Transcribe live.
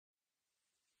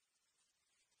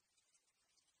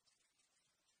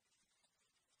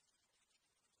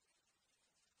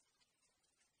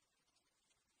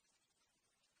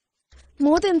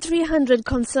More than 300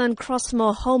 concerned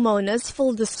Crossmoor homeowners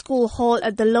filled the school hall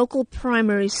at the local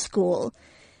primary school.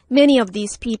 Many of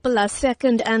these people are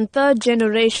second and third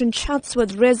generation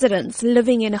Chatsworth residents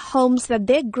living in homes that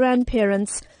their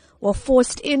grandparents were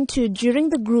forced into during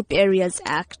the Group Areas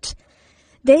Act.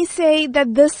 They say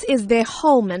that this is their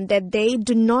home and that they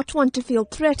do not want to feel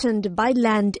threatened by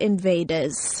land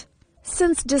invaders.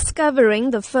 Since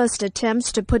discovering the first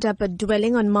attempts to put up a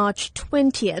dwelling on March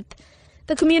 20th,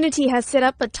 the community has set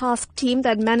up a task team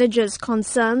that manages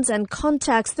concerns and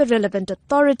contacts the relevant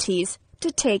authorities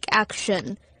to take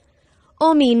action.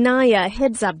 Omi Naya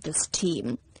heads up this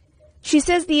team. She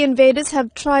says the invaders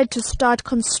have tried to start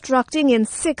constructing in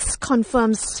 6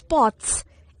 confirmed spots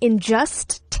in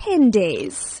just 10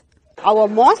 days. Our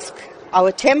mosque,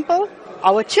 our temple,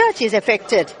 our church is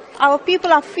affected. Our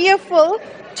people are fearful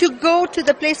to go to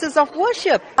the places of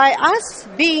worship. By us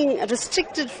being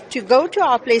restricted to go to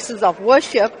our places of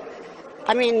worship,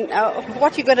 what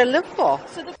are you going to live for?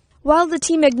 While the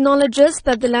team acknowledges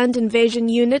that the Land Invasion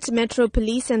Unit, Metro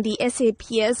Police and the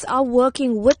SABC are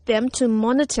working with them to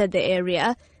monitor the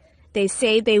area, they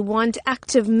say they want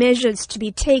active measures to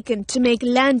be taken to make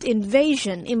land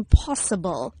invasion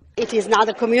impossible. It is now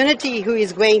the community who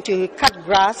is going to cut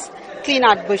grass, clean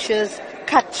out bushes,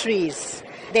 cut trees.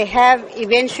 They have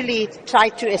eventually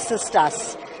tried to assist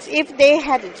us. If they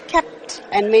had kept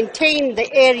and maintained the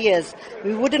areas,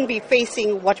 we wouldn't be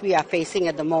facing what we are facing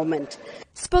at the moment.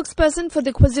 Spokesperson for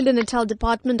the KwaZulu-Natal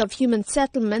Department of Human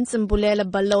Settlements, Mbulela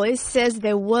Baloy, says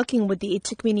they're working with the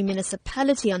eThekwini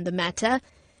municipality on the matter,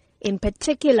 in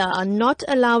particular on not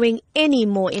allowing any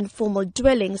more informal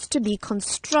dwellings to be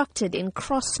constructed in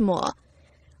Crossmoor.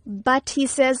 But he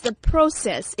says the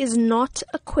process is not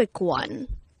a quick one.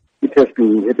 It has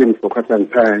been happening for quite some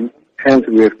time. Hence,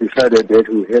 we have decided that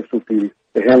we have to be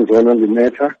hands-on on the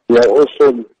matter. We are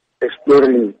also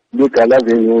exploring legal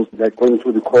avenues like going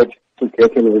to the court to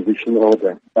get an eviction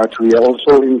order. But we are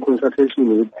also in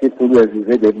consultation with people who have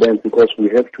invaded land because we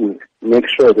have to make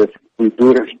sure that we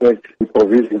do respect the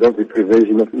provisions of the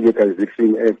Prevention of Illegal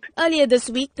Eviction Act. Earlier this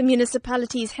week, the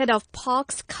municipality's head of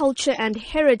Parks, Culture and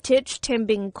Heritage,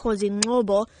 Tembing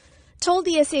Khozi-Ngobo, told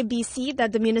the SABC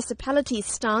that the municipality's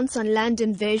stance on land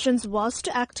invasions was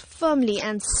to act firmly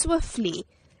and swiftly.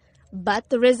 But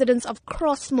the residents of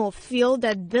Crossmoor feel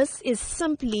that this is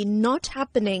simply not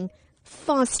happening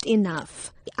fast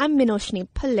enough. I'm Minoshni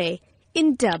Pillay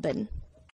in Durban.